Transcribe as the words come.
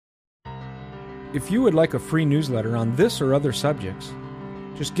If you would like a free newsletter on this or other subjects,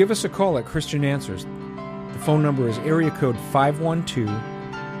 just give us a call at Christian Answers. The phone number is area code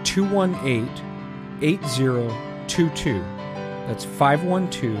 512-218-8022. That's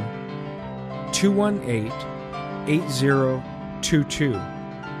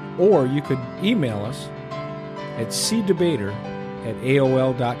 512-218-8022. Or you could email us at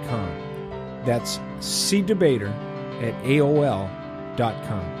cdebater@aol.com. That's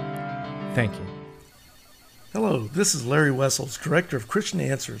cdebater@aol.com. Thank you. Hello, this is Larry Wessels, Director of Christian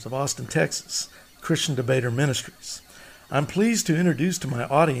Answers of Austin, Texas, Christian Debater Ministries. I'm pleased to introduce to my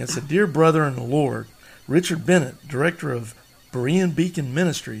audience a dear brother in the Lord, Richard Bennett, Director of Berean Beacon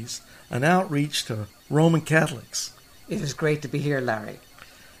Ministries, an outreach to Roman Catholics. It is great to be here, Larry.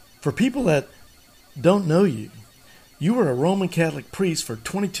 For people that don't know you, you were a Roman Catholic priest for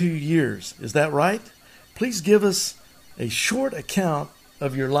 22 years. Is that right? Please give us a short account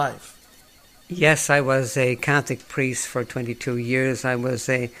of your life. Yes, I was a Catholic priest for 22 years. I was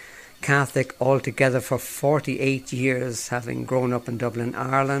a Catholic altogether for 48 years, having grown up in Dublin,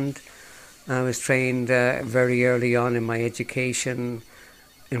 Ireland. I was trained very early on in my education,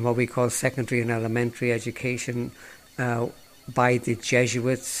 in what we call secondary and elementary education, by the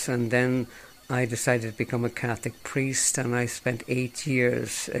Jesuits, and then I decided to become a Catholic priest, and I spent 8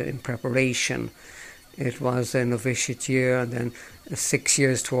 years in preparation. It was a novitiate year, and then 6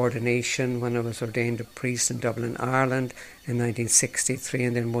 years to ordination when I was ordained a priest in Dublin, Ireland in 1963,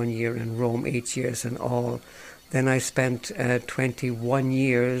 and then 1 year in Rome, 8 years in all. Then I spent 21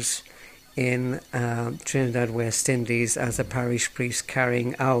 years in Trinidad, West Indies as a parish priest,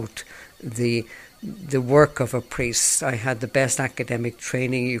 carrying out the work of a priest. I had the best academic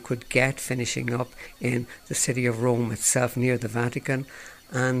training you could get, finishing up in the city of Rome itself, near the Vatican,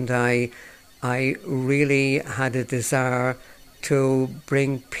 and I really had a desire to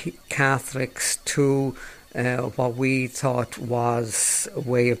bring Catholics to what we thought was a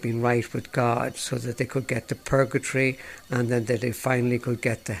way of being right with God, so that they could get to purgatory and then that they finally could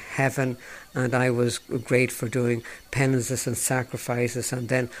get to heaven. And I was great for doing penances and sacrifices, and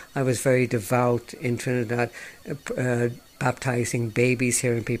then I was very devout in Trinidad, baptizing babies,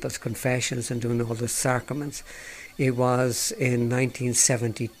 hearing people's confessions and doing all the sacraments. It was in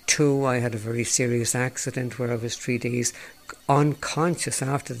 1972 I had a very serious accident where I was 3 days unconscious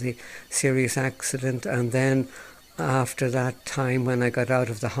after the serious accident, and then after that time, when I got out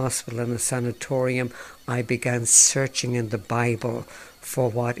of the hospital and the sanatorium, I began searching in the Bible for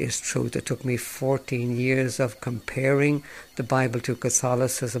what is truth. It took me 14 years of comparing the Bible to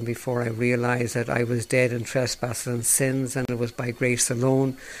Catholicism before I realized that I was dead in trespasses and sins, and it was by grace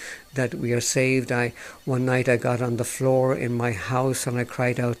alone that we are saved. One night I got on the floor in my house and I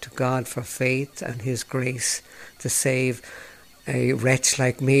cried out to God for faith and His grace to save a wretch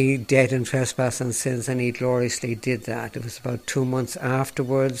like me, dead in trespass and sins, and He gloriously did that. It was about 2 months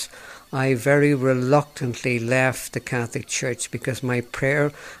afterwards I very reluctantly left the Catholic Church, because my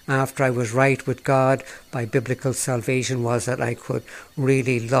prayer after I was right with God by biblical salvation was that I could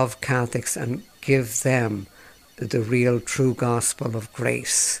really love Catholics and give them the real true gospel of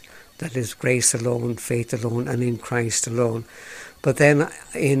grace. That is, grace alone, faith alone, and in Christ alone. But then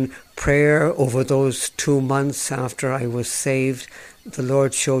in prayer over those 2 months after I was saved, the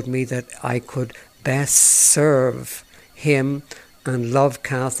Lord showed me that I could best serve Him and love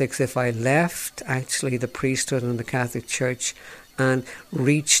Catholics if I left actually the priesthood and the Catholic Church and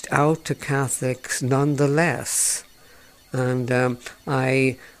reached out to Catholics nonetheless. And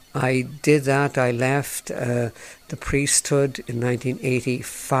I did that. I left the priesthood in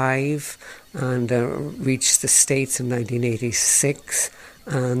 1985 and reached the States in 1986.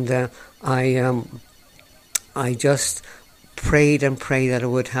 And I just prayed and prayed that I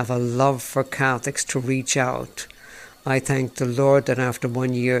would have a love for Catholics to reach out. I thank the Lord that after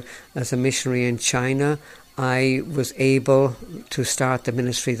 1 year as a missionary in China, I was able to start the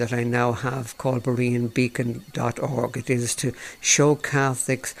ministry that I now have called BereanBeacon.org. It is to show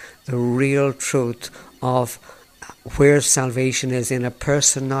Catholics the real truth of where salvation is in a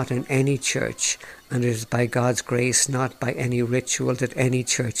person, not in any church. And it is by God's grace, not by any ritual that any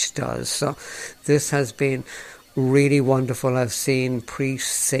church does. So this has been really wonderful. I've seen priests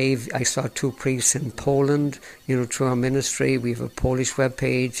saved. I saw 2 priests in Poland, through our ministry. We have a Polish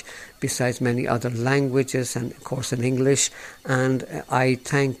webpage, besides many other languages, and of course in English. And I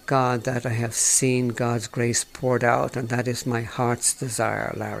thank God that I have seen God's grace poured out, and that is my heart's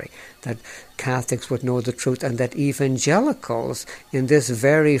desire, Larry, that Catholics would know the truth, and that evangelicals in this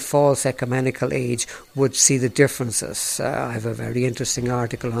very false ecumenical age would see the differences. I have a very interesting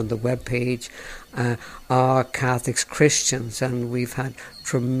article on the webpage. Are Catholics Christians? And we've had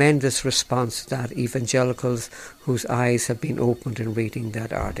tremendous response to that, evangelicals whose eyes have been opened in reading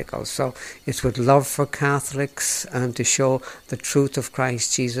that article. So it's with love for Catholics and to show the truth of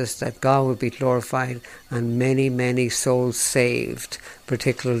Christ Jesus, that God will be glorified and many, many souls saved,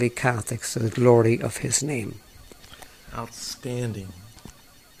 particularly Catholics, to the glory of his name. Outstanding.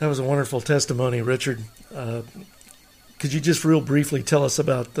 That was a wonderful testimony, Richard. Could you just real briefly tell us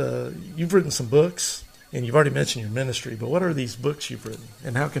about, you've written some books, and you've already mentioned your ministry, but what are these books you've written,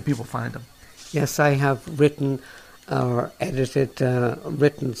 and how can people find them? Yes, I have written or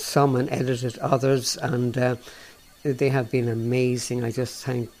written some and edited others, and they have been amazing. I just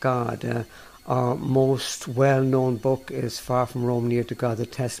thank God. Our most well-known book is Far From Rome, Near to God, the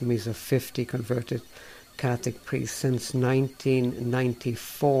Testimonies of 50 Converted Catholic Priests. Since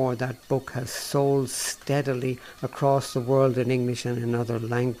 1994, that book has sold steadily across the world in English and in other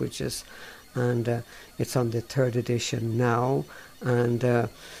languages. And it's on the 3rd edition now. And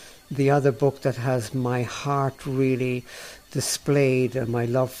the other book that has my heart really displayed and my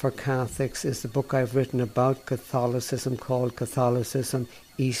love for Catholics is the book I've written about Catholicism, called Catholicism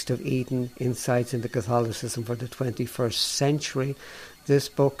East of Eden, Insights into Catholicism for the 21st Century. This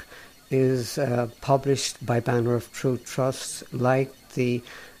book is published by Banner of Truth Trust, like the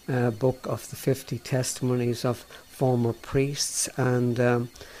book of the 50 Testimonies of Former Priests, and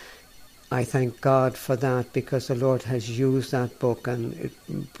I thank God for that, because the Lord has used that book and it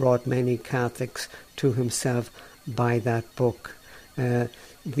brought many Catholics to himself by that book.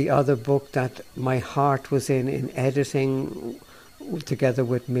 The other book that my heart was in editing together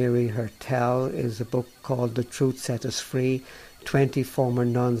with Mary Hertel is a book called The Truth Set Us Free. 20 former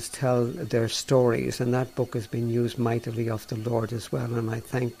nuns tell their stories, and that book has been used mightily of the Lord as well, and I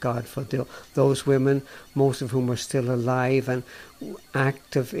thank God for those women, most of whom are still alive and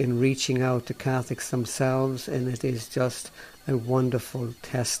active in reaching out to Catholics themselves, and it is just a wonderful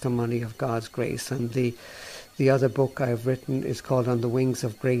testimony of God's grace. And the other book I've written is called On the Wings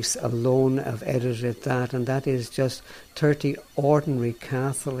of Grace Alone. I've edited that, and that is just 30 ordinary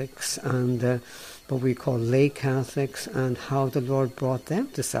Catholics and what we call lay Catholics, and how the Lord brought them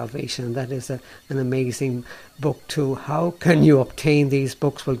to salvation. And that is an amazing book too. How can you obtain these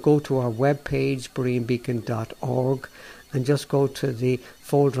books? Well, go to our webpage, bereanbeacon.org, and just go to the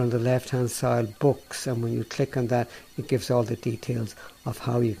folder on the left-hand side, Books, and when you click on that, it gives all the details of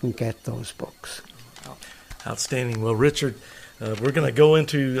how you can get those books. Outstanding. Well, Richard, we're going to go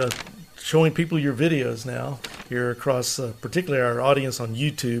into showing people your videos now here across, particularly our audience on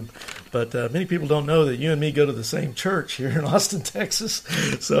YouTube. But many people don't know that you and me go to the same church here in Austin, Texas.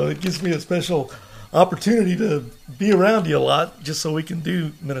 So it gives me a special opportunity to be around you a lot just so we can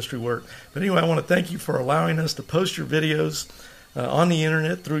do ministry work. But anyway, I want to thank you for allowing us to post your videos on the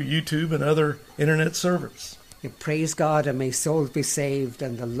internet through YouTube and other internet servers. Praise God, and may souls be saved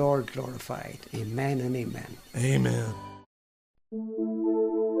and the Lord glorified. Amen and amen. Amen.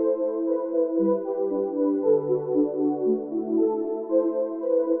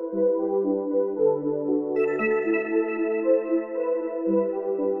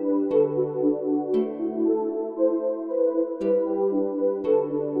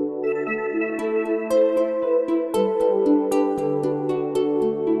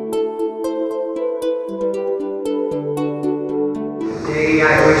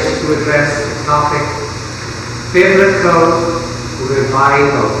 I wish to address the topic, Biblical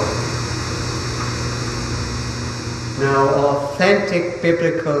Revival. Now, authentic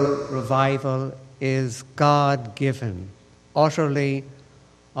biblical revival is God-given, utterly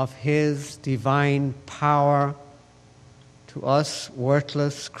of His divine power to us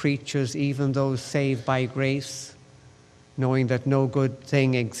worthless creatures, even those saved by grace, knowing that no good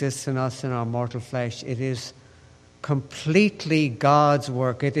thing exists in us in our mortal flesh. It is completely God's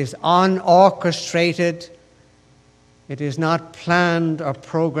work. It is unorchestrated. It is not planned or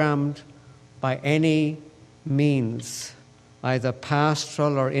programmed by any means, either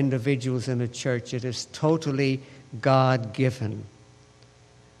pastoral or individuals in a church. It is totally God-given.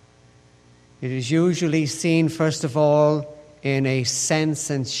 It is usually seen, first of all, in a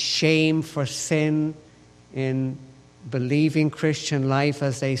sense and shame for sin in believing Christian life,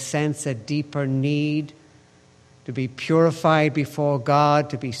 as they sense a deeper need to be purified before God,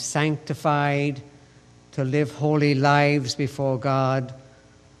 to be sanctified, to live holy lives before God,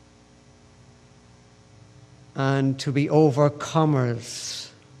 and to be overcomers,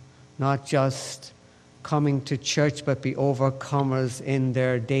 not just coming to church, but be overcomers in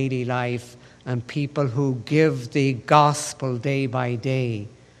their daily life, and people who give the gospel day by day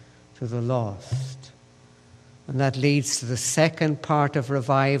to the lost. And that leads to the second part of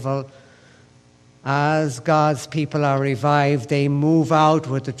revival, as God's people are revived, they move out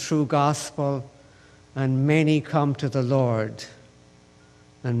with the true gospel, and many come to the Lord.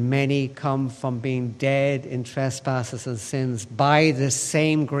 And many come from being dead in trespasses and sins by the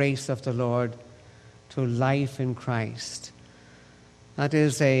same grace of the Lord to life in Christ. That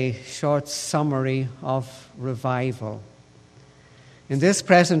is a short summary of revival. In this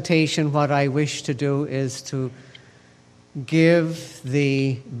presentation, what I wish to do is to give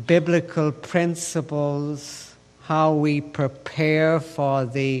the biblical principles, how we prepare for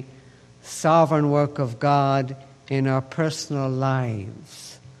the sovereign work of God in our personal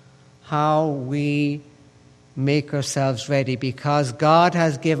lives, how we make ourselves ready, because God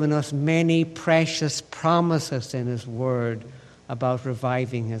has given us many precious promises in His Word about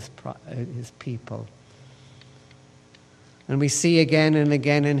reviving His people. And we see again and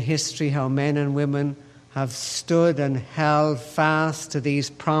again in history how men and women have stood and held fast to these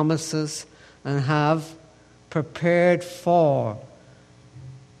promises and have prepared for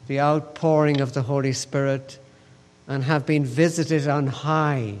the outpouring of the Holy Spirit and have been visited on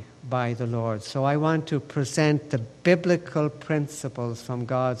high by the Lord. So I want to present the biblical principles from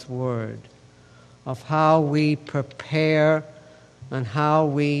God's Word of how we prepare and how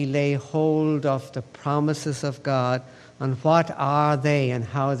we lay hold of the promises of God and what are they and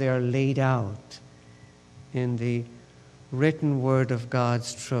how they are laid out in the written Word of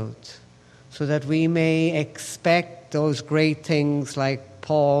God's truth, so that we may expect those great things like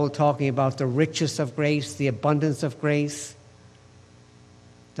Paul talking about the riches of grace, the abundance of grace,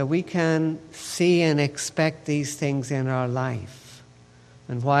 that we can see and expect these things in our life.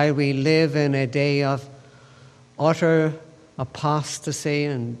 And while we live in a day of utter apostasy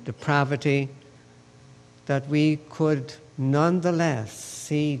and depravity, that we could nonetheless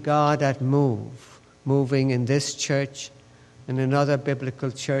see God at moving in this church and in other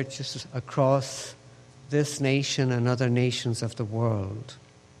biblical churches across this nation and other nations of the world.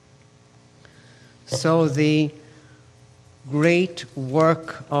 So the great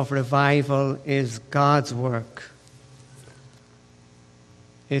work of revival is God's work.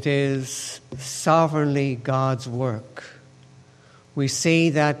 It is sovereignly God's work. We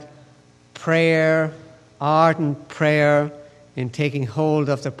see that prayer, ardent prayer, in taking hold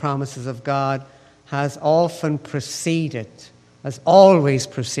of the promises of God, has always preceded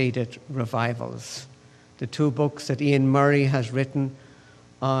revivals. The two books that Ian Murray has written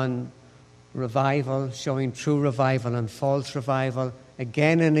on revival, showing true revival and false revival,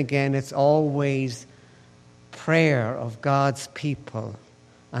 again and again, it's always prayer of God's people,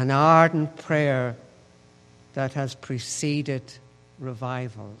 an ardent prayer that has preceded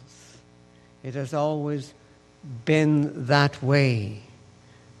revivals. It has always been that way.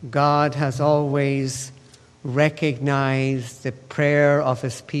 God has always recognized the prayer of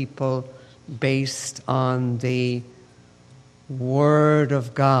His people based on the Word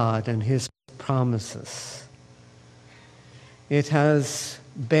of God and His promises. It has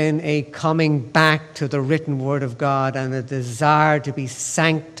been a coming back to the written Word of God and a desire to be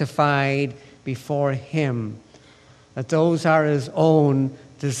sanctified before Him. That those are His own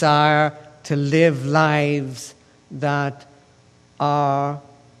desire to live lives that are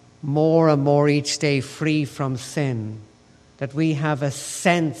more and more each day free from sin. That we have a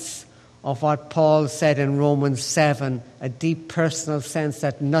sense of what Paul said in Romans 7, a deep personal sense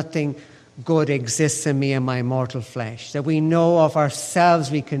that nothing good exists in me and my mortal flesh. That we know of ourselves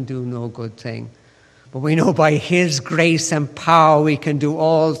we can do no good thing. But we know by His grace and power we can do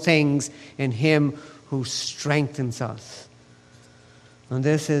all things in Him who strengthens us. And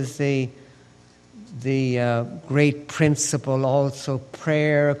this is the great principle also,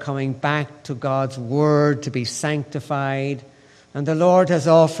 prayer, coming back to God's Word to be sanctified. And the Lord has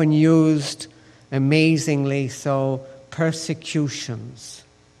often used, amazingly so, persecutions.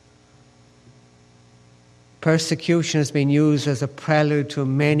 Persecution has been used as a prelude to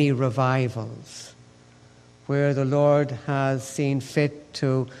many revivals, where the Lord has seen fit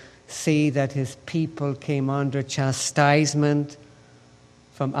to see that His people came under chastisement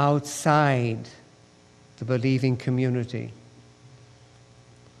from outside the believing community.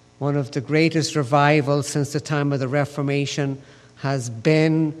 One of the greatest revivals since the time of the Reformation has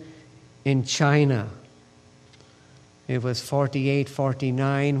been in China. It was 48,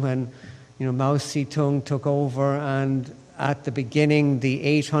 49 when Mao Zedong took over, and at the beginning the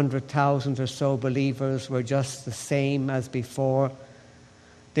 800,000 or so believers were just the same as before.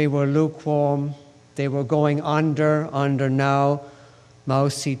 They were lukewarm. They were going under now Mao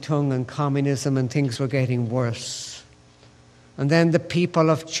Zedong and communism, and things were getting worse. And then the people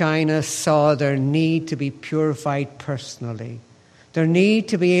of China saw their need to be purified personally, their need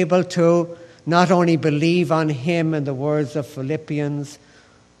to be able to not only believe on him in the words of Philippians,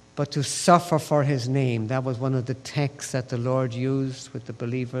 but to suffer for his name. That was one of the texts that the Lord used with the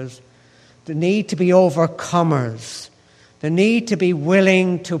believers. The need to be overcomers. The need to be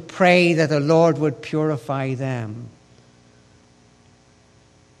willing to pray that the Lord would purify them.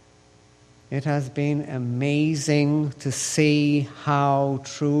 It has been amazing to see how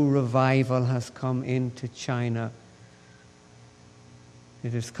true revival has come into China.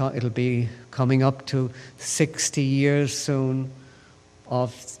 It'll be coming up to 60 years soon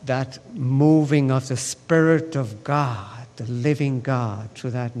of that moving of the Spirit of God, the living God,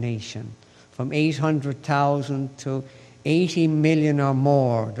 through that nation. From 800,000 to 80 million or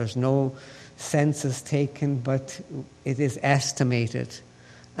more. There's no census taken, but it is estimated.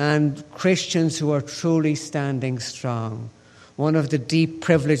 And Christians who are truly standing strong. One of the deep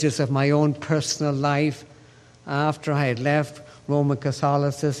privileges of my own personal life, after I had left Roman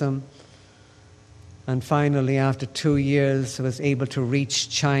Catholicism, and finally after 2 years I was able to reach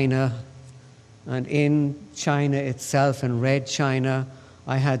China. And in China itself, in Red China,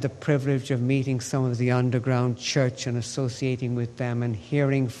 I had the privilege of meeting some of the underground church and associating with them and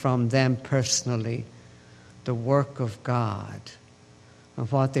hearing from them personally the work of God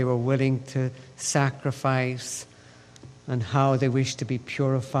and what they were willing to sacrifice and how they wished to be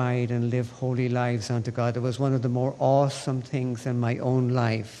purified and live holy lives unto God. It was one of the more awesome things in my own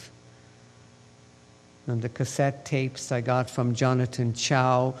life. And the cassette tapes I got from Jonathan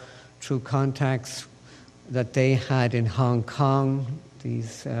Chow through contacts that they had in Hong Kong,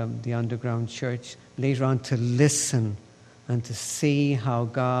 the underground church, later on to listen and to see how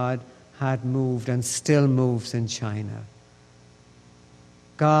God had moved and still moves in China.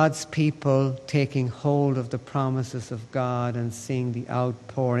 God's people taking hold of the promises of God and seeing the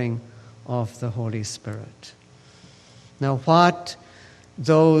outpouring of the Holy Spirit. Now, what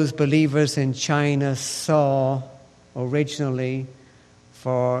those believers in China saw originally,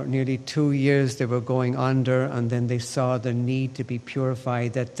 for nearly 2 years they were going under, and then they saw the need to be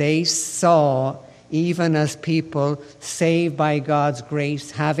purified, that they saw, even as people saved by God's grace,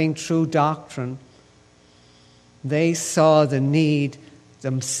 having true doctrine, they saw the need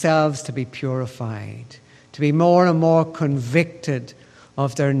themselves to be purified, to be more and more convicted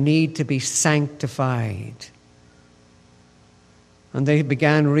of their need to be sanctified. And they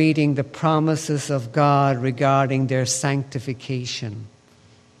began reading the promises of God regarding their sanctification.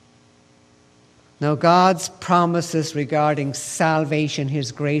 Now, God's promises regarding salvation,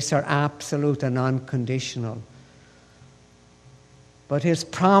 His grace, are absolute and unconditional. But His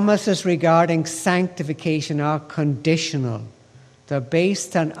promises regarding sanctification are conditional. They're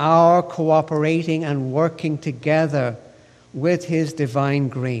based on our cooperating and working together with His divine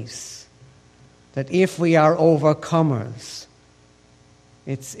grace. That if we are overcomers,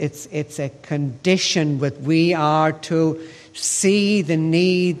 it's a condition that we are to see the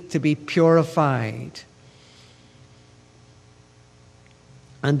need to be purified.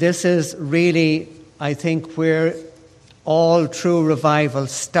 And this is really, I think, where all true revival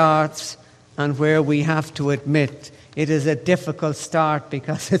starts, and where we have to admit it is a difficult start,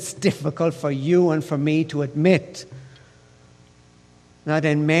 because it's difficult for you and for me to admit that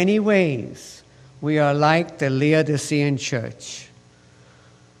in many ways we are like the Laodicean church.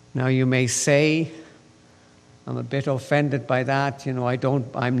 Now you may say, I'm a bit offended by that.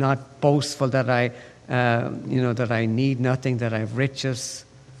 I'm not boastful that that I need nothing, that I have riches.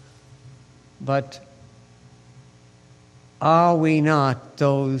 But are we not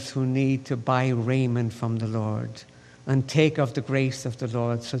those who need to buy raiment from the Lord and take of the grace of the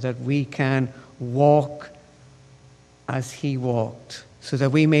Lord, so that we can walk as He walked, so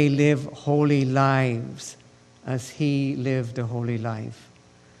that we may live holy lives as He lived a holy life?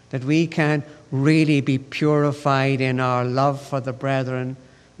 That we can really be purified in our love for the brethren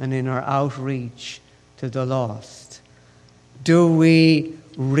and in our outreach to the lost. Do we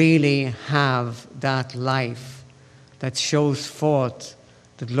really have that life that shows forth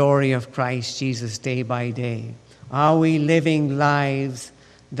the glory of Christ Jesus day by day? Are we living lives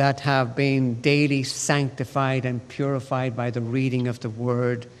that have been daily sanctified and purified by the reading of the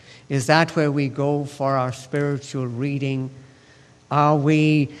Word? Is that where we go for our spiritual reading? Are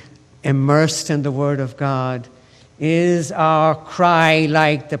we immersed in the Word of God? Is our cry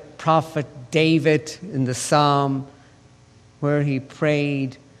like the prophet David in the Psalm, where he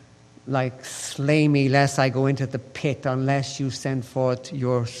prayed, like, slay me lest I go into the pit unless you send forth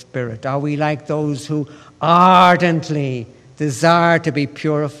your Spirit? Are we like those who ardently desire to be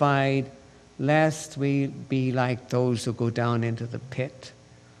purified, lest we be like those who go down into the pit?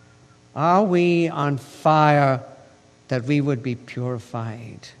 Are we on fire that we would be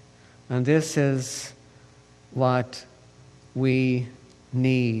purified? And this is what we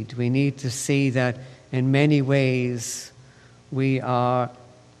need. We need to see that in many ways we are,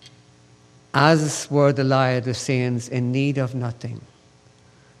 as were the Laodiceans, in need of nothing.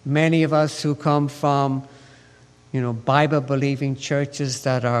 Many of us who come from, Bible-believing churches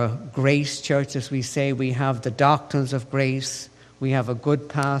that are grace churches, we say we have the doctrines of grace, we have a good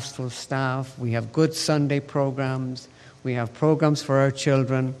pastoral staff, we have good Sunday programs, we have programs for our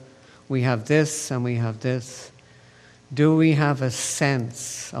children, we have this and we have this. Do we have a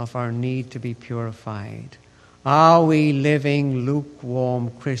sense of our need to be purified? Are we living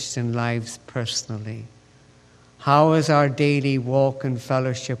lukewarm Christian lives personally? How is our daily walk and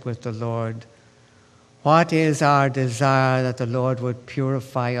fellowship with the Lord? What is our desire that the Lord would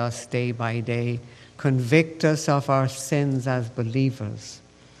purify us day by day, convict us of our sins as believers,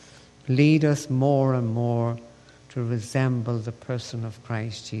 lead us more and more to resemble the person of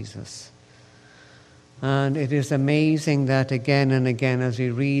Christ Jesus? And it is amazing that again and again, as we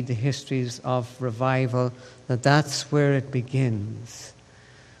read the histories of revival, that's where it begins.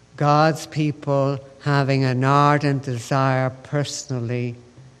 God's people having an ardent desire personally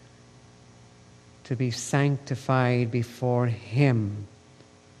to be sanctified before Him,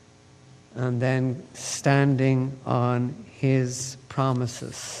 and then standing on His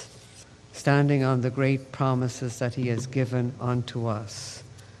promises, standing on the great promises that He has given unto us,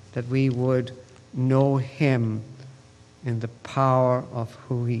 that we would know Him in the power of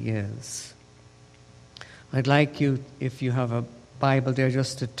who He is. I'd like you, if you have a Bible there,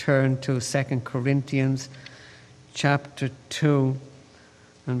 just to turn to 2 Corinthians chapter 2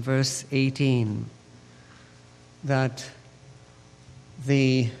 and verse 18. That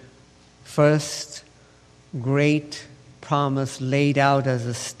the first great promise laid out as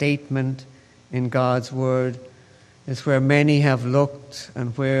a statement in God's Word is where many have looked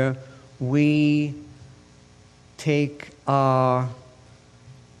and where we take our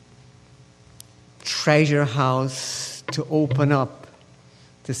treasure house to open up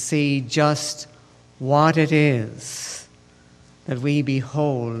to see just what it is that we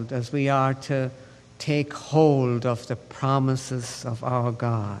behold as we are to take hold of the promises of our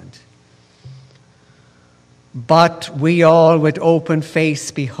God. But we all with open face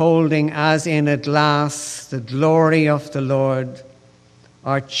beholding as in a glass the glory of the Lord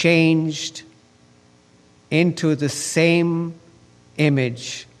are changed into the same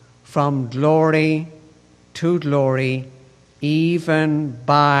image from glory to glory, even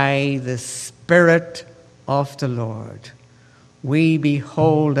by the Spirit of the Lord. We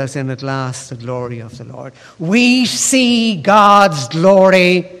behold as in a glass the glory of the Lord. We see God's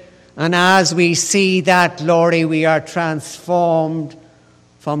glory, and as we see that glory, we are transformed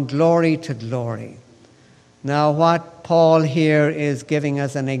from glory to glory. Now, what Paul here is giving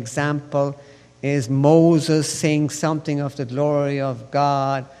as an example is Moses seeing something of the glory of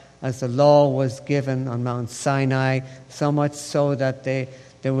God as the law was given on Mount Sinai, so much so that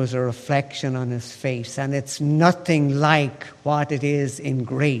there was a reflection on his face. And it's nothing like what it is in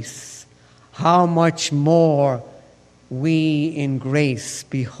grace. How much more we in grace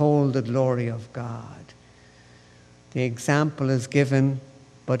behold the glory of God. The example is given,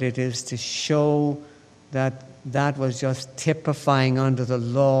 but it is to show that that was just typifying under the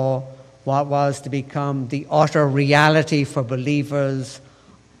law what was to become the utter reality for believers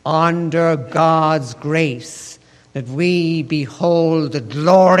under God's grace, that we behold the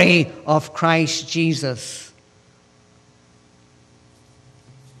glory of Christ Jesus.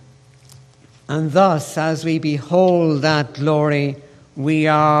 And thus, as we behold that glory, we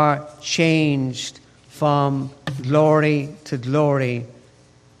are changed from glory to glory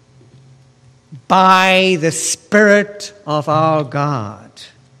by the Spirit of our God.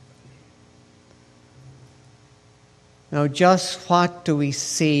 Now, just what do we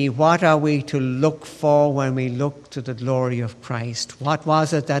see? What are we to look for when we look to the glory of Christ? What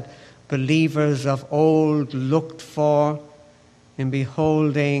was it that believers of old looked for in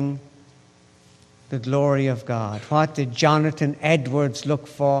beholding the glory of God? What did Jonathan Edwards look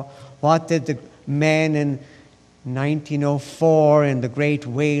for? What did the men in 1904 in the Great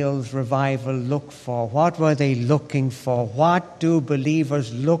Wales Revival look for? What were they looking for? What do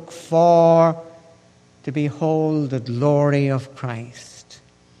believers look for to behold the glory of Christ?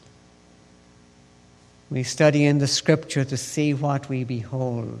 We study in the Scripture to see what we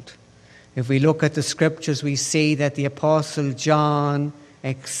behold. If we look at the Scriptures, we see that the Apostle John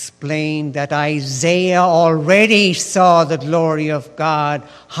explained that Isaiah already saw the glory of God,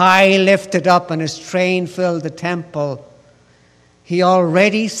 high lifted up, and his train filled the temple. He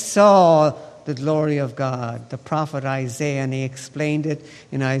already saw the glory of God. The prophet Isaiah, and he explained it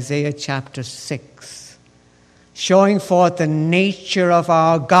in Isaiah chapter 6, showing forth the nature of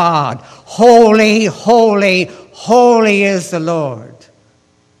our God. Holy, holy, holy is the Lord.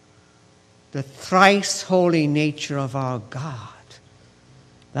 The thrice holy nature of our God.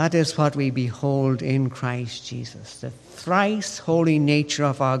 That is what we behold in Christ Jesus. The thrice holy nature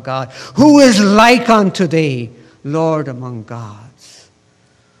of our God. Who is like unto thee, Lord among gods?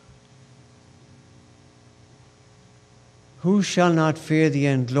 Who shall not fear thee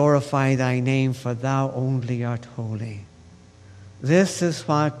and glorify thy name, for thou only art holy? This is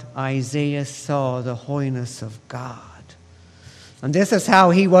what Isaiah saw, the holiness of God. And this is how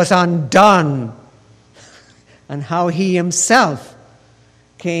he was undone, and how he himself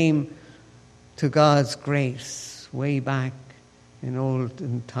came to God's grace way back in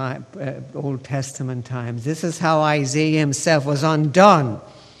Old Testament times. This is how Isaiah himself was undone.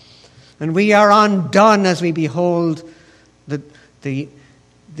 And we are undone as we behold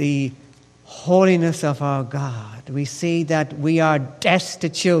the holiness of our God. We see that we are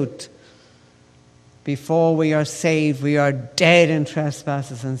destitute. Before we are saved, we are dead in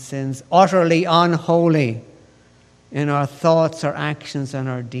trespasses and sins, utterly unholy in our thoughts, our actions, and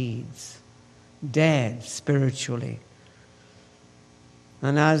our deeds. Dead spiritually.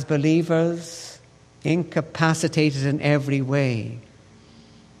 And as believers, incapacitated in every way.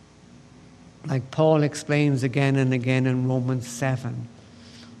 Like Paul explains again and again in Romans 7.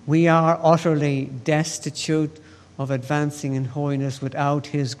 We are utterly destitute of advancing in holiness without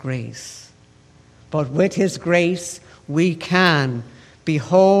his grace. But with his grace, we can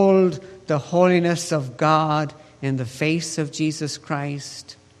behold the holiness of God in the face of Jesus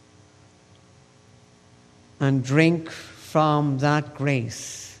Christ and drink from that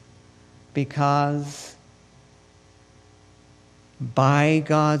grace, because by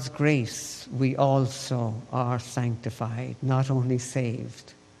God's grace we also are sanctified, not only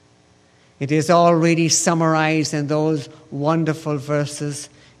saved. It is already summarized in those wonderful verses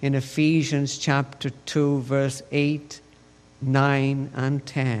in Ephesians chapter 2, verse 8, 9, and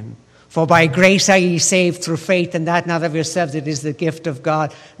 10. For by grace are ye saved through faith, and that not of yourselves, it is the gift of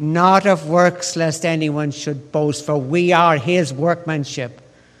God, not of works, lest anyone should boast. For we are his workmanship,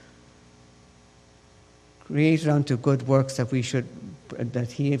 created unto good works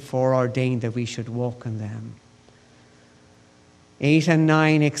that he had foreordained that we should walk in them. 8 and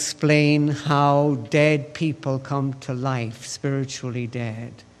 9 explain how dead people come to life, spiritually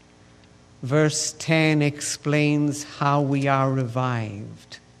dead. Verse 10 explains how we are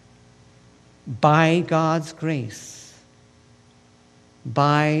revived. By God's grace,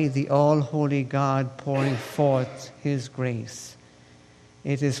 by the all-holy God pouring forth his grace.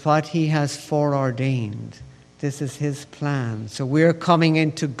 It is what he has foreordained. This is his plan. So we're coming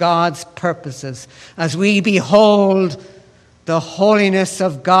into God's purposes as we behold the holiness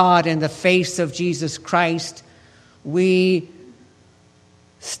of God in the face of Jesus Christ. We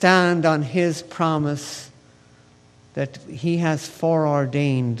stand on his promise that he has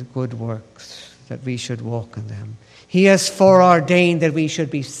foreordained good works, that we should walk in them. He has foreordained that we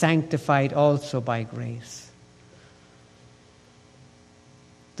should be sanctified also by grace.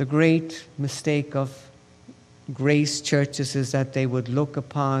 The great mistake of grace churches is that they would look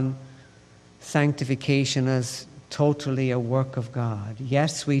upon sanctification as totally a work of God.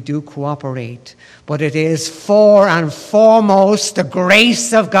 Yes, we do cooperate, but it is for and foremost the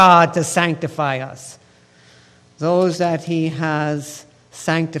grace of God to sanctify us. Those that he has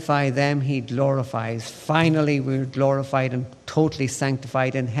sanctified, them he glorifies. Finally, we're glorified and totally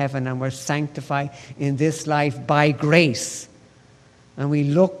sanctified in heaven, and we're sanctified in this life by grace. And we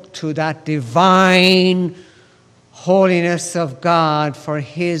look to that divine holiness of God for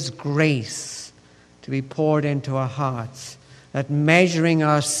his grace to be poured into our hearts, that measuring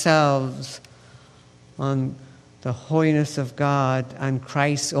ourselves on the holiness of God and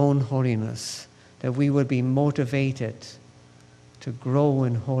Christ's own holiness, that we would be motivated to grow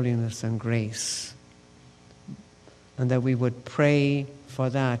in holiness and grace, and that we would pray for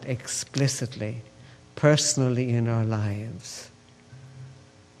that explicitly, personally in our lives.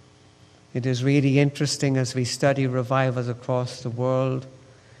 It is really interesting as we study revivals across the world.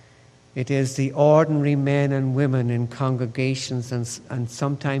 It is the ordinary men and women in congregations and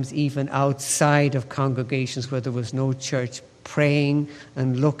sometimes even outside of congregations where there was no church, praying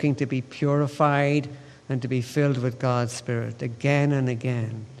and looking to be purified and to be filled with God's Spirit again and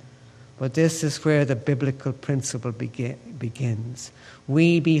again. But this is where the biblical principle begins.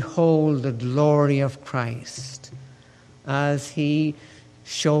 We behold the glory of Christ as he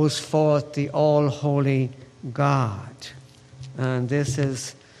shows forth the all-holy God. And this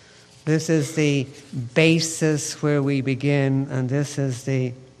is This is the basis where we begin, and this is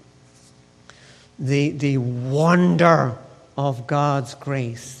the wonder of God's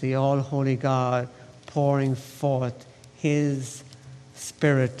grace, the all-holy God pouring forth His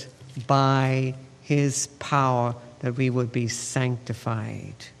Spirit by His power that we would be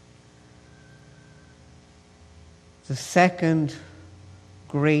sanctified. The second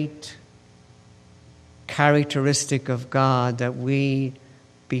great characteristic of God that we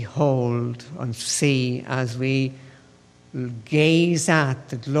behold and see as we gaze at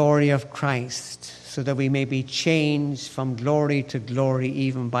the glory of Christ, so that we may be changed from glory to glory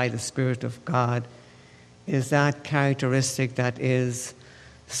even by the Spirit of God, is that characteristic that is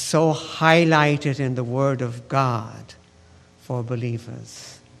so highlighted in the Word of God for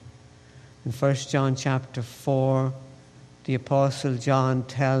believers. In 1 John chapter 4, the Apostle John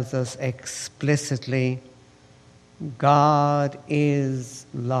tells us explicitly, God is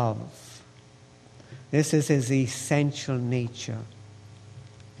love. This is His essential nature.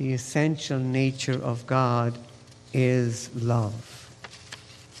 The essential nature of God is love.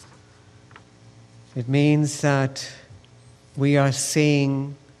 It means that we are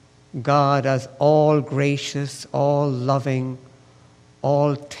seeing God as all gracious, all loving,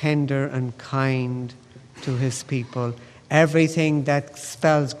 all tender and kind to His people. Everything that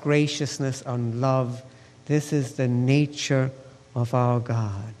spells graciousness and love, this is the nature of our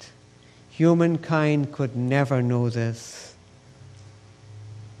God. Humankind could never know this.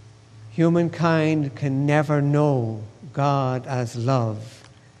 Humankind can never know God as love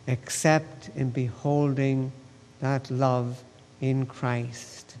except in beholding that love in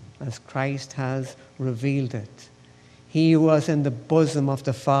Christ, as Christ has revealed it. He who was in the bosom of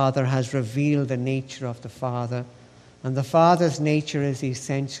the Father has revealed the nature of the Father, and the Father's nature is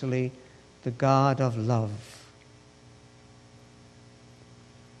essentially the God of love.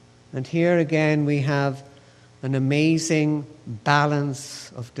 And here again we have an amazing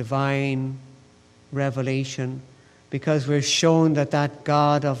balance of divine revelation, because we're shown that that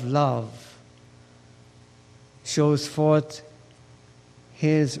God of love shows forth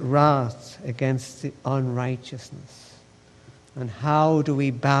His wrath against the unrighteousness. And how do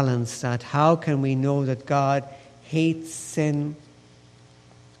we balance that? How can we know that God hates sin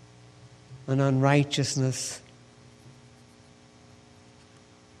and unrighteousness?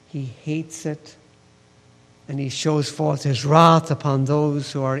 He hates it, and He shows forth His wrath upon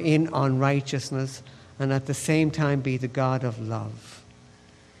those who are in unrighteousness, and at the same time be the God of love.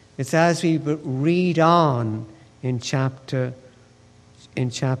 It's as we read on in chapter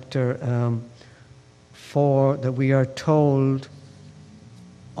 4 that we are told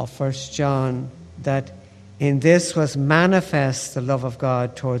of 1 John that in this was manifest the love of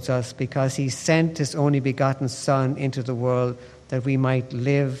God towards us, because He sent His only begotten Son into the world that we might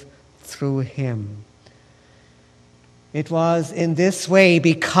live through Him. It was in this way,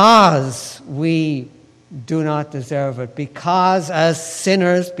 because we do not deserve it, because as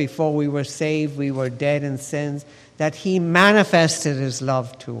sinners before we were saved, we were dead in sins, that He manifested His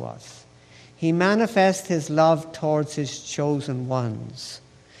love to us. He manifests His love towards His chosen ones.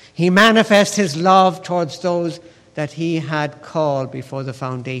 He manifests His love towards those that He had called before the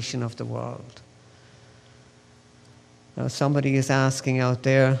foundation of the world. Now somebody is asking out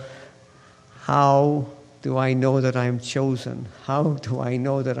there, how do I know that I'm chosen? How do I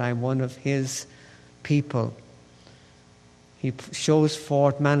know that I'm one of His people? He shows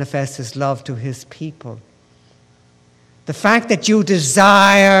forth, manifests His love to His people. The fact that you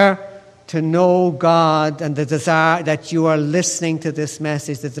desire to know God, and the desire that you are listening to this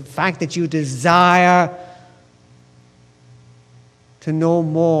message, that the fact that you desire to know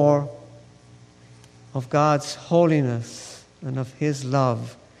more of God's holiness and of His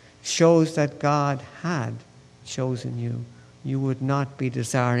love, shows that God had chosen you. You would not be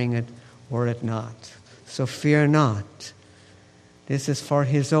desiring it were it not. So fear not. This is for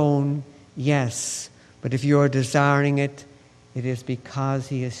His own, yes. But if you are desiring it, it is because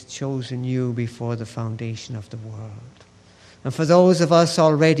He has chosen you before the foundation of the world. And for those of us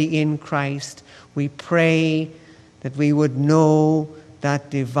already in Christ, we pray that we would know that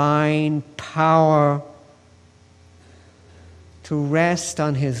divine power to rest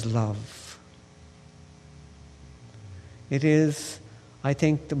on His love. It is, I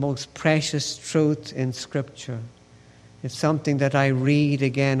think, the most precious truth in Scripture. It's something that I read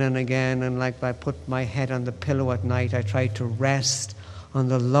again and again, and like I put my head on the pillow at night, I try to rest on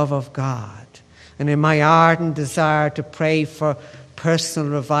the love of God. And in my ardent desire to pray for personal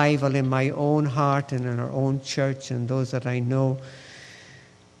revival in my own heart and in our own church and those that I know,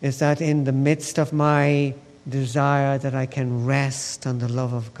 is that in the midst of my desire that I can rest on the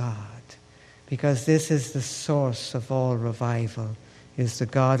love of God, because this is the source of all revival, is the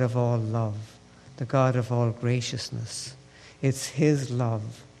God of all love, the God of all graciousness. It's His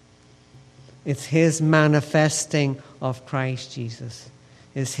love. It's His manifesting of Christ Jesus.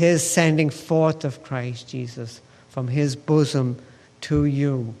 It's His sending forth of Christ Jesus from His bosom to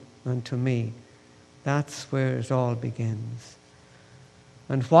you and to me. That's where it all begins.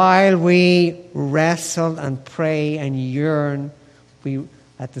 And while we wrestle and pray and yearn, we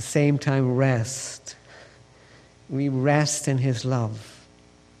at the same time rest. We rest in His love,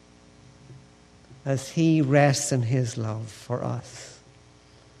 as He rests in His love for us.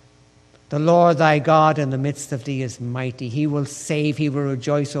 The Lord thy God in the midst of thee is mighty. He will save. He will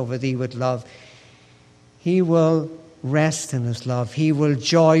rejoice over thee with love. He will rest in His love. He will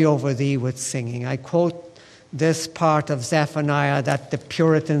joy over thee with singing. I quote this part of Zephaniah that the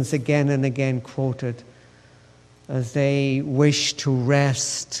Puritans again and again quoted as they wish to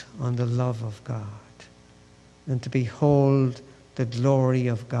rest on the love of God and to behold the glory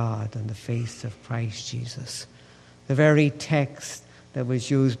of God on the face of Christ Jesus. The very text that was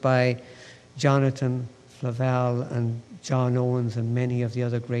used by Jonathan Flavel and John Owens and many of the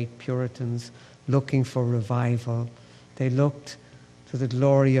other great Puritans looking for revival. They looked to the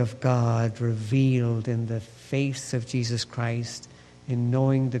glory of God revealed in the face of Jesus Christ, in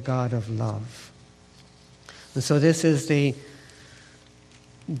knowing the God of love. And so this is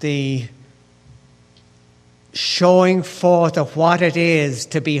the showing forth of what it is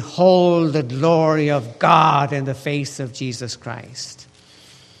to behold the glory of God in the face of Jesus Christ.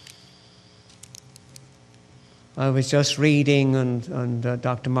 I was just reading on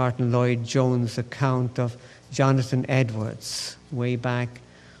Dr. Martin Lloyd-Jones' account of Jonathan Edwards way back,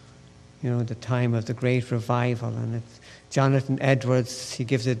 the time of the Great Revival. And it's Jonathan Edwards, he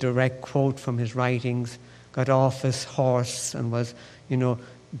gives a direct quote from his writings, got off his horse and was,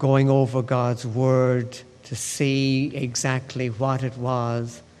 going over God's Word to see exactly what it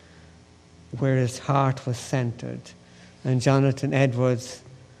was, where his heart was centered. And Jonathan Edwards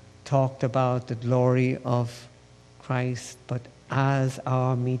talked about the glory of Christ, but as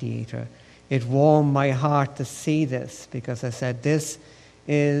our mediator. It warmed my heart to see this, because I said, this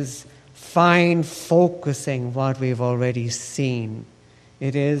is fine focusing what we've already seen.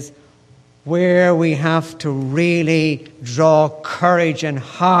 It is where we have to really draw courage and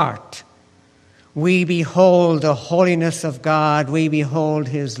heart. We behold the holiness of God. We behold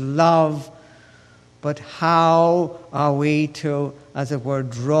His love. But how are we to, as it were,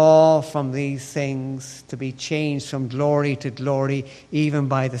 draw from these things to be changed from glory to glory, even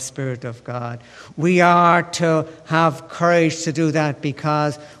by the Spirit of God? We are to have courage to do that,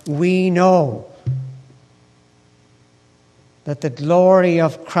 because we know that the glory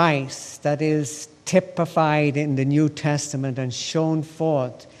of Christ that is typified in the New Testament and shown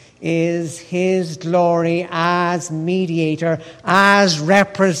forth is His glory as mediator, as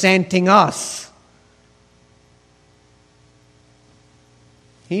representing us.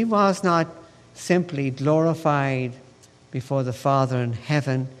 He was not simply glorified before the Father in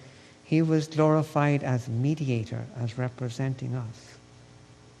heaven. He was glorified as mediator, as representing us.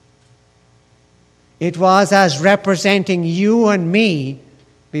 It was as representing you and me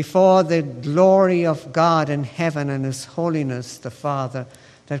before the glory of God in heaven and His holiness, the Father,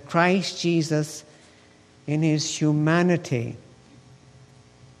 that Christ Jesus, in His humanity,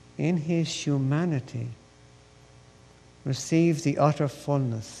 received the utter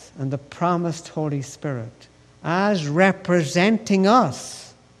fullness and the promised Holy Spirit as representing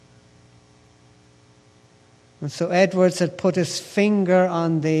us. And so Edwards had put his finger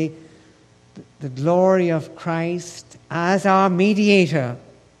on the glory of Christ as our mediator.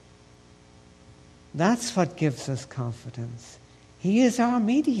 That's what gives us confidence. He is our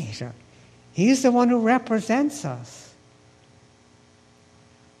mediator. He is the one who represents us.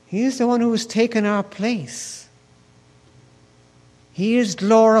 He is the one who has taken our place. He is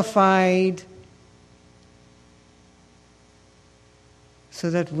glorified so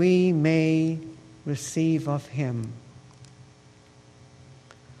that we may receive of Him.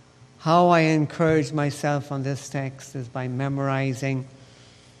 How I encourage myself on this text is by memorizing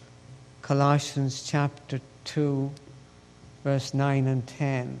Colossians chapter 2, verse 9 and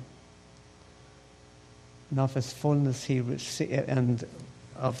 10. And of His fullness He received, and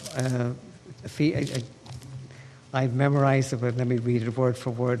of I've memorized it, but let me read it word for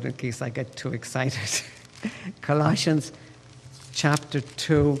word in case I get too excited. Colossians chapter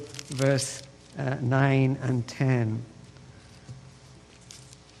 2, verse 9 and 10.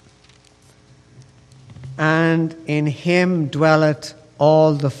 And in Him dwelleth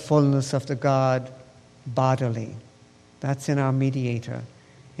all the fullness of the Godhead bodily. That's in our mediator.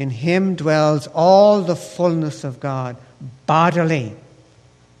 In him dwells all the fullness of God bodily.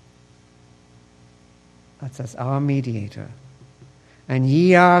 That's our mediator. And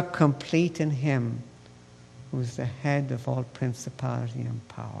ye are complete in him, who is the head of all principality and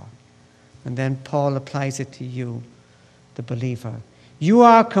power. And then Paul applies it to you, the believer. You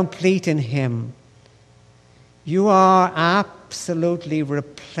are complete in him. You are absolutely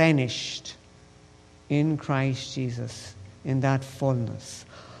replenished in Christ Jesus, in that fullness.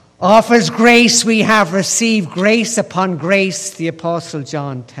 Of his grace we have received grace upon grace, the Apostle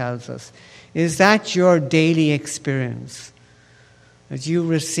John tells us. Is that your daily experience? That you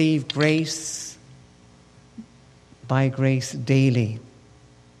receive grace by grace daily?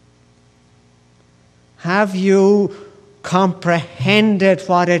 Have you comprehended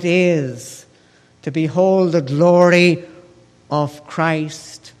what it is to behold the glory of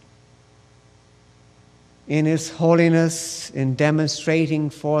Christ in his holiness, in demonstrating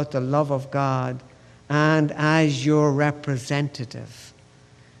forth the love of God, and as your representative,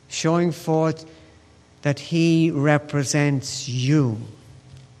 showing forth that he represents you?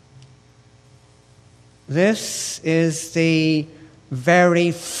 This is the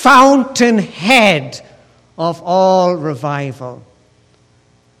very fountainhead of all revival,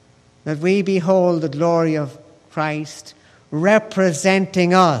 that we behold the glory of Christ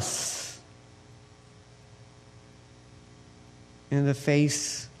representing us in the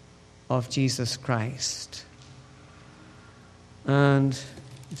face of Jesus Christ. And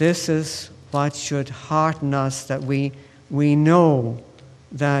this is what should hearten us, that we know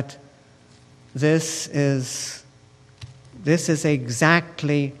that this is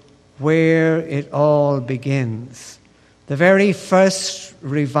exactly where it all begins. The very first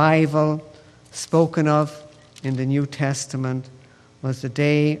revival spoken of in the New Testament was the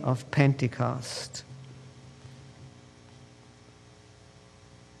day of Pentecost.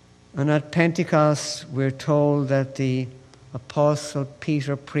 And at Pentecost, we're told that the Apostle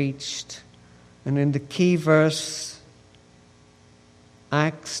Peter preached. And in the key verse,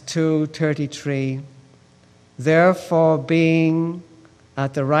 Acts 2:33, therefore being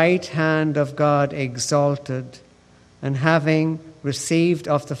at the right hand of God exalted, and having received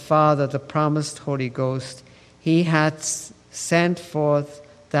of the Father the promised Holy Ghost, he hath sent forth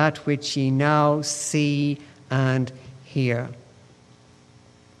that which ye now see and hear.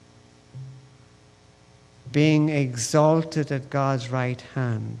 Being exalted at God's right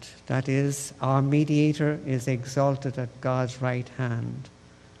hand. That is, our mediator is exalted at God's right hand.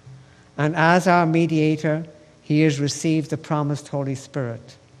 And as our mediator, he has received the promised Holy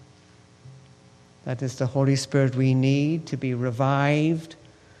Spirit. That is the Holy Spirit we need to be revived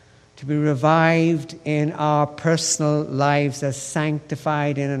in our personal lives as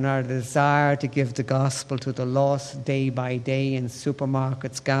sanctified in our desire to give the gospel to the lost day by day in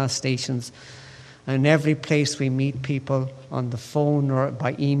supermarkets, gas stations, and every place we meet people, on the phone or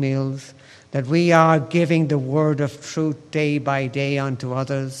by emails, that we are giving the word of truth day by day unto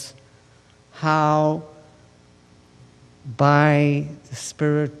others. How? By the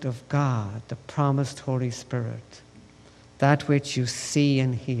Spirit of God, the promised Holy Spirit, that which you see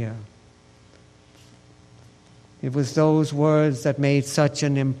and hear. It was those words that made such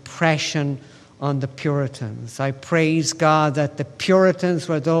an impression on the Puritans. I praise God that the Puritans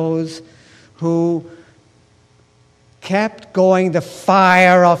were those who kept going the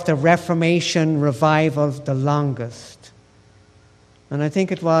fire of the Reformation revival the longest. And I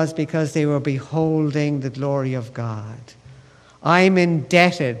think it was because they were beholding the glory of God. I'm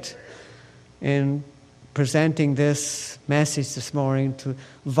indebted in presenting this message this morning to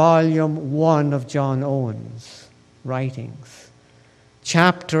volume 1 of John Owen's writings.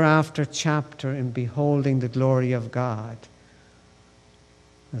 Chapter after chapter in beholding the glory of God.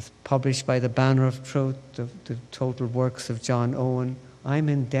 As published by the Banner of Truth, the total works of John Owen. I'm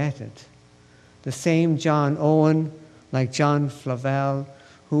indebted. The same John Owen, like John Flavel,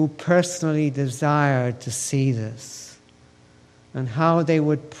 who personally desired to see this. And how they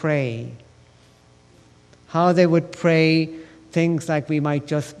would pray. How they would pray things like we might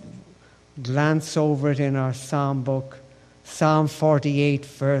just glance over it in our psalm book. Psalm 48,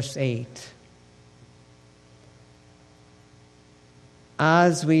 verse 8.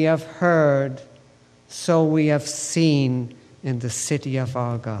 As we have heard, so we have seen in the city of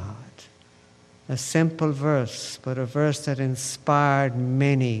our God. A simple verse, but a verse that inspired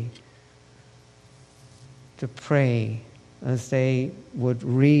many to pray as they would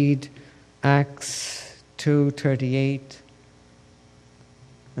read Acts 2:38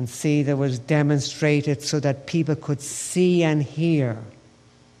 and see that was demonstrated so that people could see and hear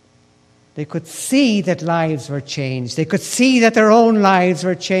They could see that lives were changed. They could see that their own lives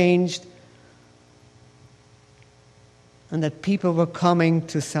were changed. And that people were coming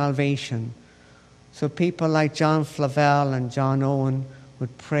to salvation. So people like John Flavel and John Owen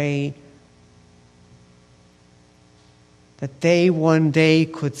would pray that they one day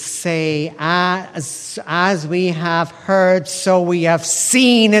could say, as we have heard, so we have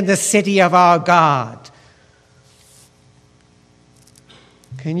seen in the city of our God.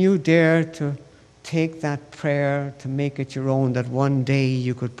 Can you dare to take that prayer, to make it your own, that one day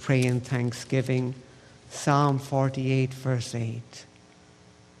you could pray in thanksgiving? Psalm 48, verse 8.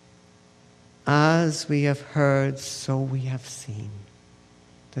 As we have heard, so we have seen,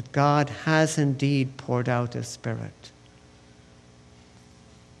 that God has indeed poured out His Spirit.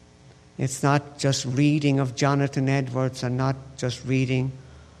 It's not just reading of Jonathan Edwards and not just reading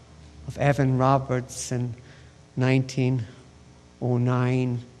of Evan Roberts in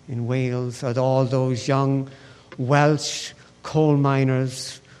 1909 in Wales, or all those young Welsh coal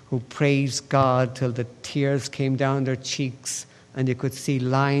miners who praised God till the tears came down their cheeks and you could see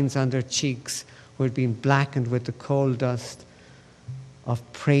lines on their cheeks who had been blackened with the coal dust of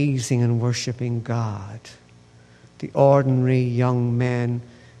praising and worshipping God. The ordinary young men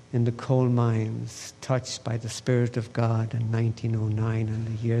in the coal mines, touched by the Spirit of God in 1909 and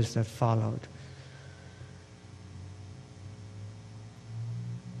the years that followed.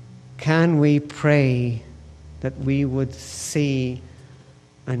 Can we pray that we would see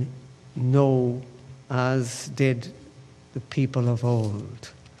and know as did the people of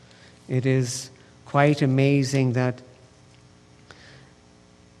old? It is quite amazing that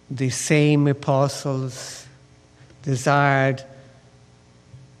the same apostles desired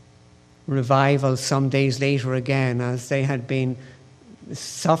revival some days later again, as they had been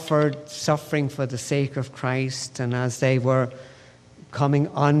suffering for the sake of Christ, and as they were coming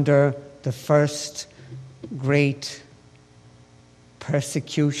under the first great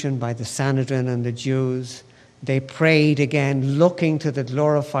persecution by the Sanhedrin and the Jews, they prayed again, looking to the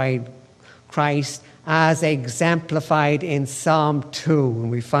glorified Christ as exemplified in Psalm 2.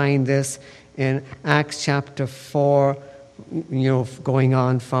 And we find this in Acts chapter 4, going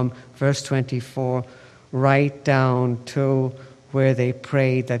on from verse 24 right down to where they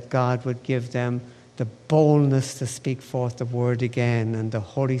prayed that God would give them the boldness to speak forth the word again. And the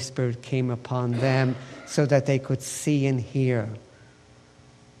Holy Spirit came upon them so that they could see and hear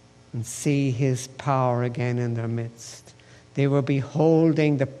and see His power again in their midst. They were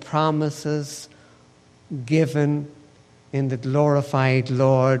beholding the promises given in the glorified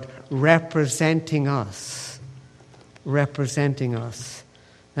Lord, representing us.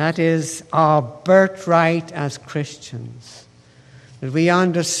 That is our birthright as Christians. That we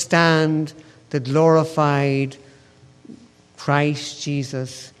understand the glorified Christ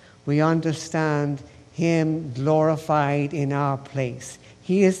Jesus. We understand Him glorified in our place.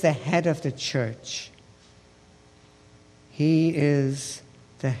 He is the head of the church. He is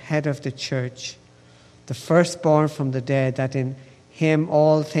the head of the church, the firstborn from the dead, that in Him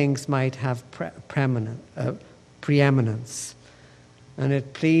all things might have preeminence. And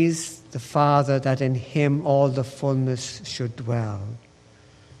it pleased the Father that in Him all the fullness should dwell.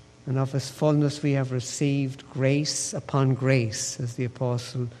 And of His fullness we have received grace upon grace, as the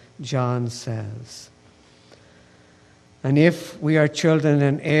Apostle John says. And if we are children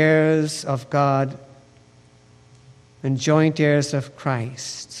and heirs of God and joint heirs of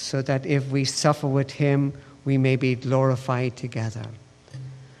Christ, so that if we suffer with Him, we may be glorified together.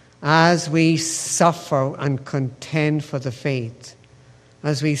 As we suffer and contend for the faith,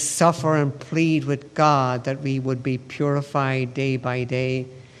 as we suffer and plead with God that we would be purified day by day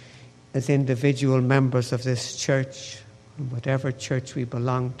as individual members of this church, whatever church we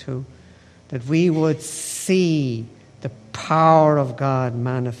belong to, that we would see the power of God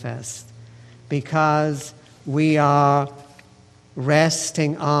manifest, because we are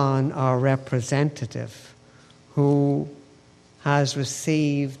resting on our representative who has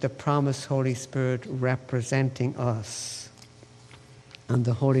received the promised Holy Spirit representing us. And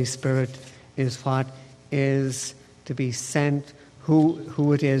the Holy Spirit is what is to be sent,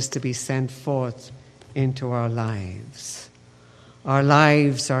 who it is to be sent forth into our lives. Our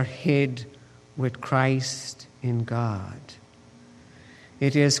lives are hid with Christ in God.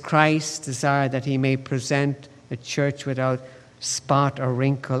 It is Christ's desire that He may present a church without spot or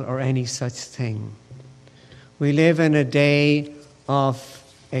wrinkle or any such thing. We live in a day of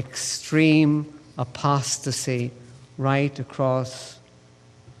extreme apostasy right across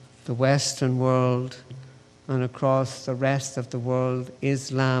the Western world and across the rest of the world,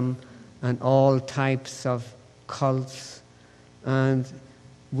 Islam and all types of cults. And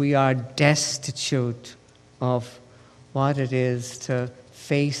we are destitute of what it is to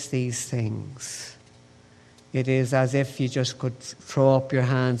face these things. It is as if you just could throw up your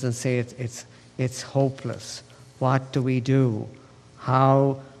hands and say it's hopeless. What do we do?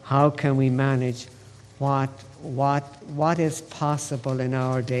 How can we manage what is possible in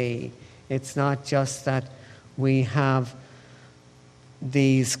our day? It's not just that we have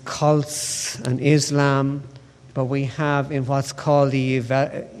these cults and Islam, but we have in what's called the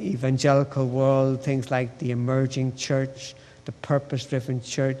evangelical world things like the emerging church, the purpose-driven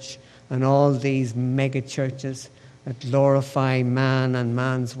church, and all these mega churches that glorify man and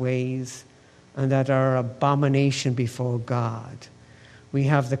man's ways and that are abomination before God. We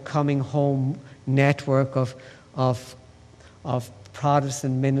have the Coming Home network of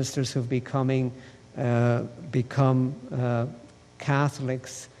Protestant ministers who've become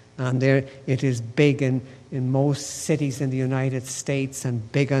Catholics, and it is big in most cities in the United States and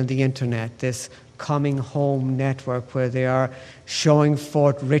big on the internet, this Coming Home network where they are showing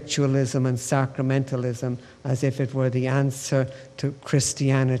forth ritualism and sacramentalism as if it were the answer to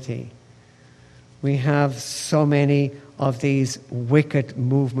Christianity. We have so many of these wicked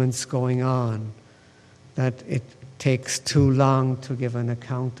movements going on that it takes too long to give an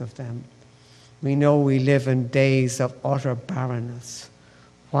account of them. We know we live in days of utter barrenness.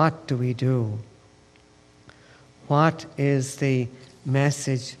 What do we do? What is the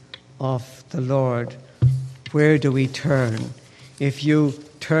message of the Lord? Where do we turn? If you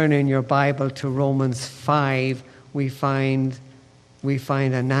turn in your Bible to Romans 5, we find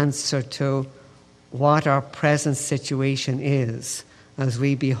an answer to what our present situation is. As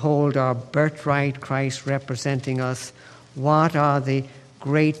we behold our birthright, Christ representing us, what are the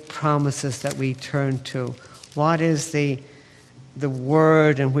great promises that we turn to? What is the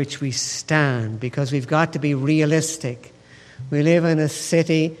word in which we stand? Because we've got to be realistic. We live in a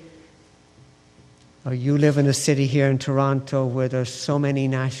city, or you live in a city here in Toronto where there's so many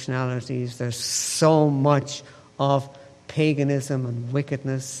nationalities, there's so much of paganism and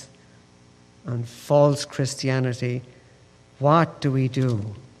wickedness and false Christianity. What do we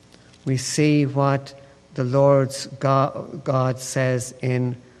do? We see what the Lord's God says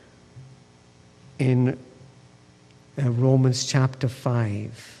in Romans chapter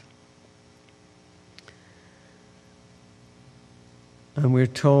 5. And we're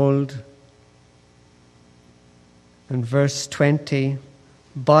told in verse 20,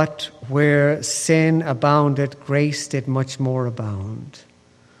 but where sin abounded, grace did much more abound.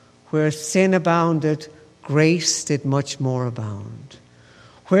 Where sin abounded, grace did much more abound.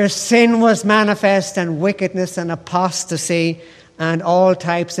 Where sin was manifest and wickedness and apostasy and all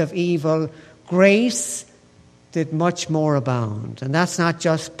types of evil, grace did much more abound. And that's not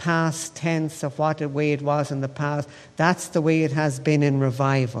just past tense of what the way it was in the past. That's the way it has been in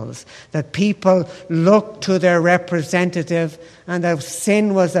revivals. That people looked to their representative and that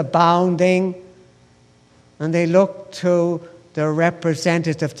sin was abounding. And they looked to their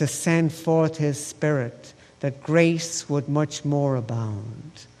representative to send forth his Spirit, that grace would much more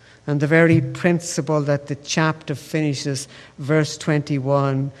abound. And the very principle that the chapter finishes, verse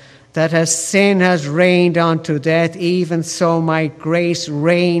 21, that as sin has reigned unto death, even so might grace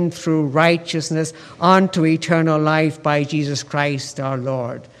reign through righteousness unto eternal life by Jesus Christ our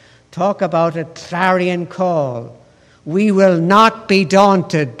Lord. Talk about a clarion call. We will not be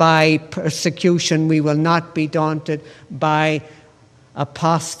daunted by persecution. We will not be daunted by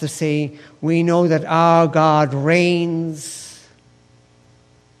apostasy. We know that our God reigns.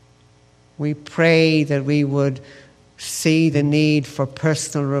 We pray that we would see the need for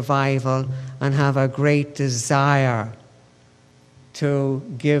personal revival and have a great desire to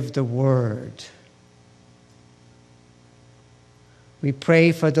give the word. We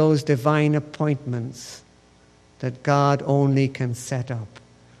pray for those divine appointments that God only can set up,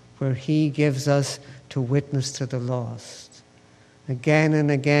 where he gives us to witness to the lost. Again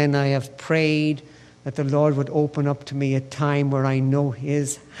and again I have prayed that the Lord would open up to me a time where I know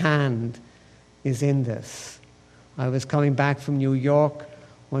his hand is in this. I was coming back from New York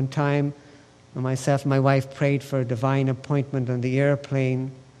one time, and myself and my wife prayed for a divine appointment on the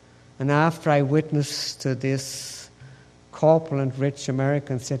airplane. And after I witnessed to this corpulent, rich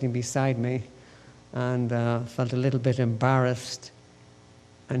American sitting beside me, and felt a little bit embarrassed,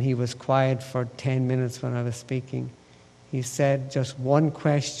 and he was quiet for 10 minutes when I was speaking. He said just one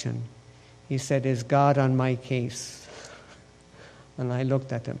question. He said, "Is God on my case?" And I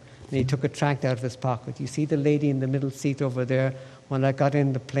looked at him, and he took a tract out of his pocket. "You see the lady in the middle seat over there? When I got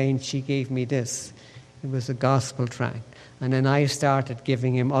in the plane, she gave me this." It was a gospel tract. And then I started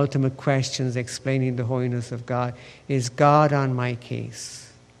giving him ultimate questions, explaining the holiness of God. Is God on my case?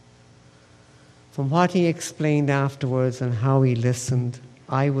 From what he explained afterwards and how he listened,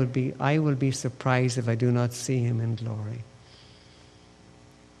 I will be surprised if I do not see him in glory.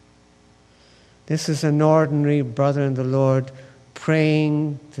 This is an ordinary brother in the Lord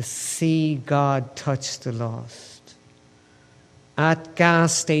praying to see God touch the lost. At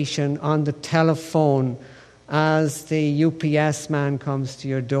gas station, on the telephone, as the UPS man comes to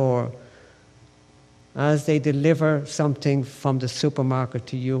your door, as they deliver something from the supermarket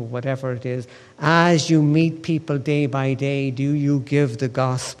to you, whatever it is, as you meet people day by day, do you give the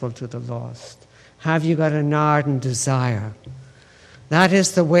gospel to the lost? Have you got an ardent desire? That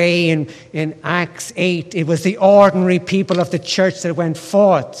is the way in Acts 8. It was the ordinary people of the church that went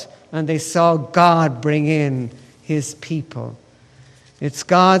forth and they saw God bring in his people. It's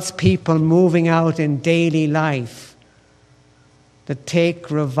God's people moving out in daily life that take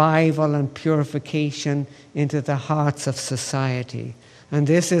revival and purification into the hearts of society. And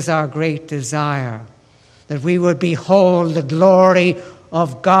this is our great desire, that we would behold the glory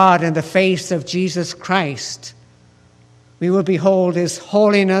of God in the face of Jesus Christ. We will behold his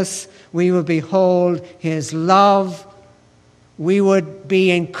holiness. We will behold his love. We would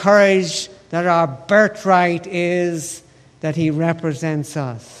be encouraged that our birthright is that he represents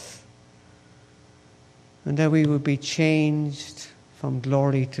us. And that we would be changed from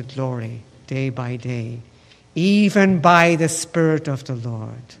glory to glory, day by day, even by the Spirit of the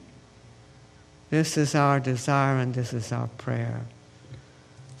Lord. This is our desire and this is our prayer.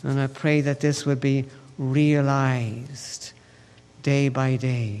 And I pray that this would be realized day by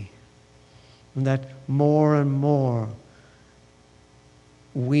day, and that more and more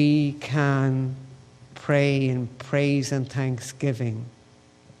we can pray in praise and thanksgiving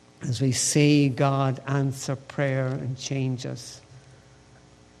as we see God answer prayer and change us.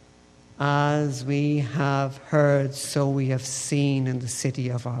 As we have heard, so we have seen in the city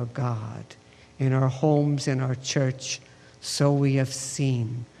of our God, in our homes, in our church, so we have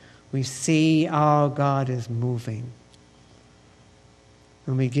seen. We see our God is moving.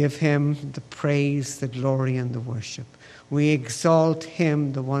 And we give him the praise, the glory, and the worship. We exalt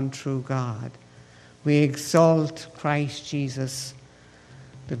him, the one true God. We exalt Christ Jesus,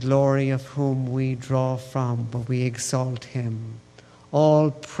 the glory of whom we draw from, but we exalt him.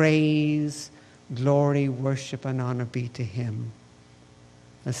 All praise, glory, worship, and honor be to him.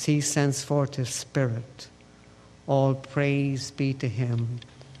 As he sends forth his Spirit, all praise be to him,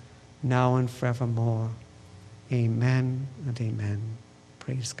 now and forevermore. Amen and amen.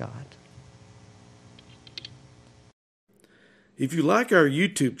 Praise God. If you like our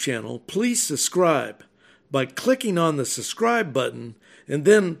YouTube channel, please subscribe by clicking on the subscribe button and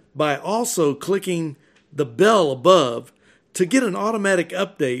then by also clicking the bell above to get an automatic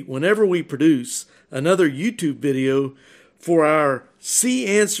update whenever we produce another YouTube video for our See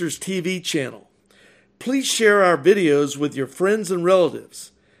Answers TV channel. Please share our videos with your friends and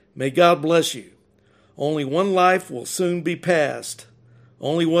relatives. May God bless you. Only one life will soon be passed.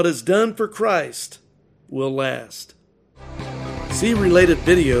 Only what is done for Christ will last. See related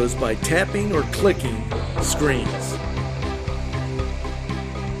videos by tapping or clicking screens.